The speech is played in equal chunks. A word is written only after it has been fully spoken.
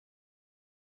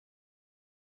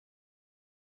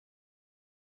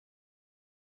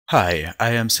Hi,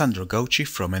 I am Sandro Gauci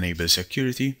from Enable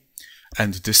Security,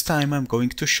 and this time I'm going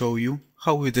to show you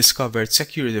how we discovered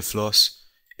security flaws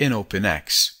in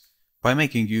OpenX by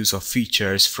making use of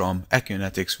features from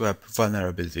Acunetix Web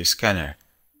Vulnerability Scanner.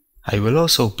 I will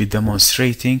also be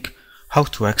demonstrating how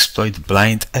to exploit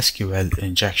blind SQL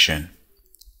injection.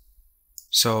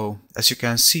 So, as you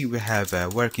can see, we have a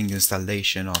working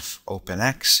installation of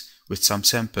OpenX with some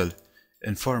sample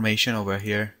information over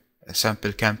here, a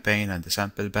sample campaign and a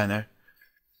sample banner.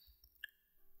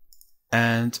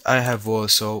 And I have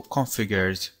also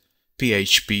configured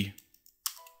PHP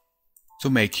to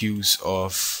make use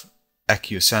of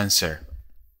Acusensor.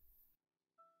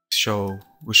 So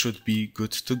we should be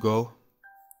good to go,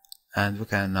 and we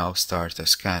can now start a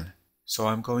scan. So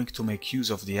I'm going to make use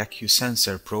of the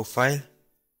Acusensor profile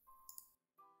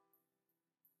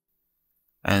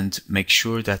and make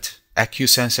sure that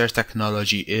Acusensor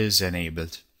technology is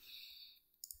enabled.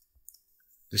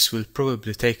 This will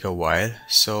probably take a while,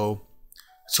 so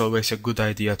it's always a good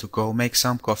idea to go make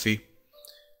some coffee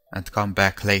and come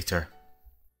back later.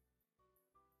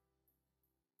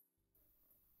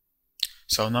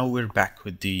 So now we're back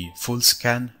with the full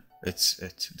scan. The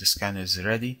scan is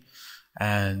ready,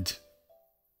 and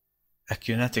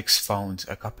Acunetix found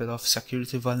a couple of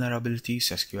security vulnerabilities: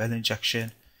 SQL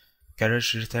injection,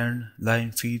 carriage return,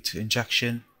 line feed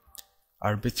injection,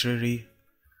 arbitrary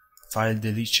file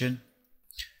deletion.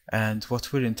 And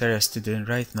what we're interested in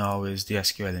right now is the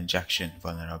SQL injection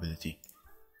vulnerability.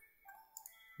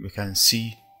 We can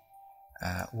see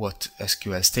what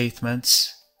SQL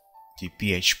statements the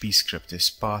PHP script is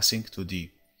passing to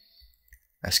the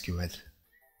SQL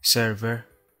server,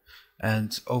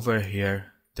 and over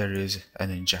here there is an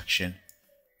injection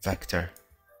vector.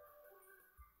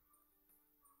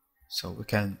 So we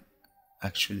can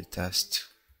actually test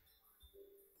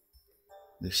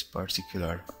this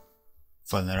particular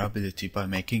vulnerability by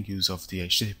making use of the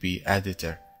HTTP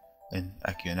editor in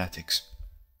Acunetix.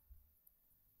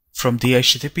 From the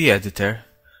HTTP editor,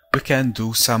 we can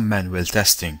do some manual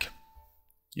testing.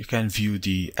 You can view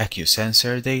the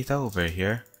Acusensor data over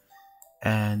here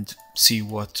and see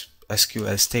what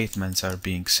SQL statements are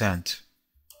being sent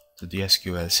to the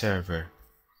SQL server.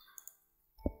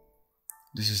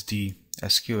 This is the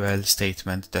SQL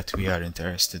statement that we are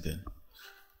interested in.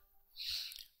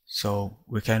 So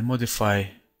we can modify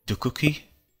the cookie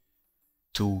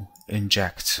to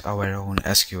inject our own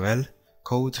SQL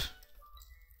code.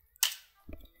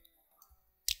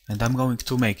 And I'm going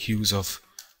to make use of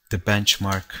the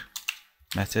benchmark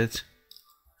method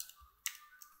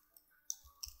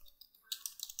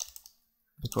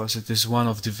because it is one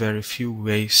of the very few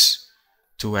ways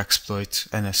to exploit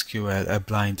a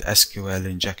blind SQL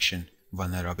injection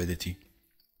vulnerability.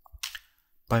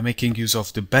 By making use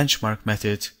of the benchmark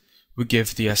method, we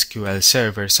give the SQL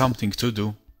server something to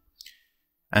do,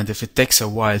 and if it takes a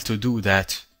while to do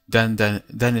that, then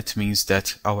it means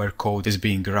that our code is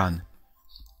being run.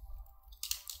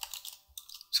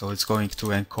 So it's going to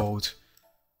encode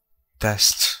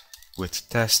test with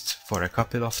test for a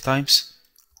couple of times.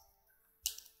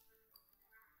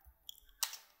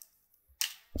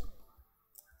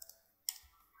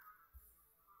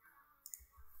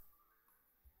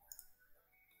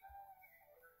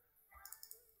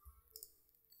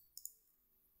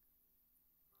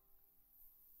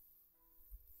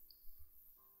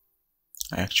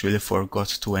 I actually forgot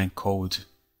to encode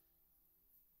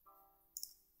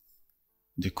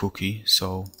the cookie,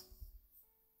 so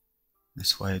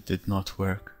that's why it did not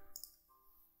work.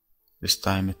 This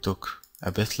time it took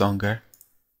a bit longer,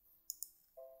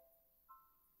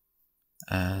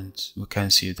 and we can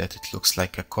see that it looks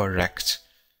like a correct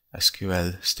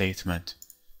SQL statement.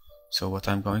 So what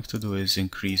I'm going to do is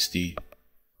increase the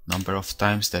number of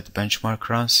times that benchmark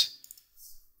runs.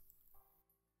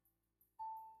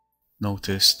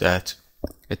 Notice that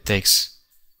it takes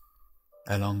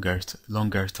a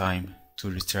longer time to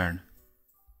return.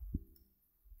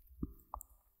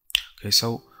 Okay,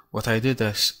 so what I did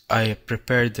is I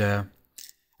prepared a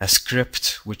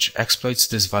script which exploits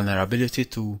this vulnerability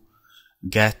to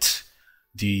get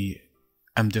the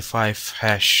MD5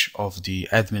 hash of the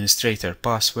administrator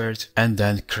password and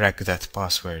then crack that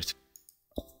password.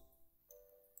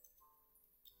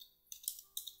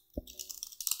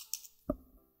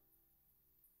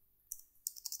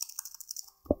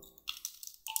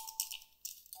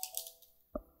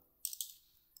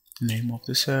 Name of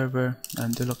the server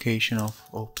and the location of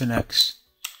OpenX,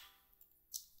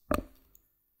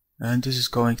 and this is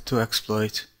going to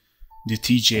exploit the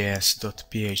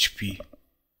tjs.php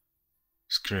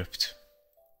script.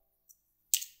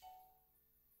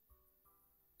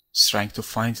 It's trying to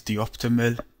find the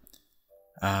optimal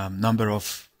number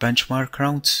of benchmark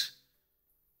rounds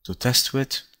to test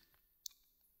with.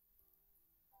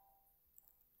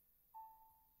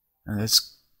 And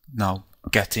it's now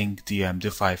getting the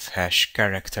MD5 hash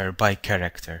character by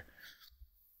character.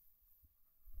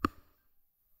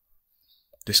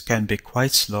 This can be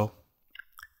quite slow,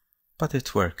 but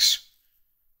it works.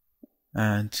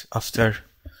 And after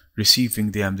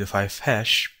receiving the MD5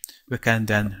 hash, we can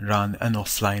then run an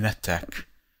offline attack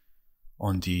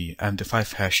on the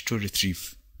MD5 hash to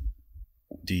retrieve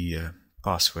the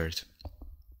password.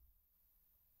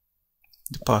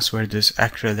 The password is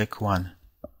acrylic1.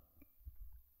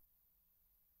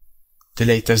 The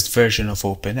latest version of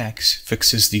OpenX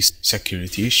fixes these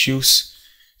security issues,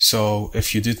 so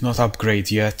if you did not upgrade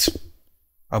yet,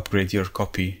 upgrade your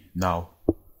copy now.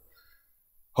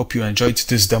 Hope you enjoyed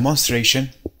this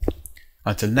demonstration.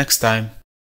 Until next time,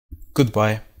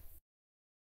 goodbye.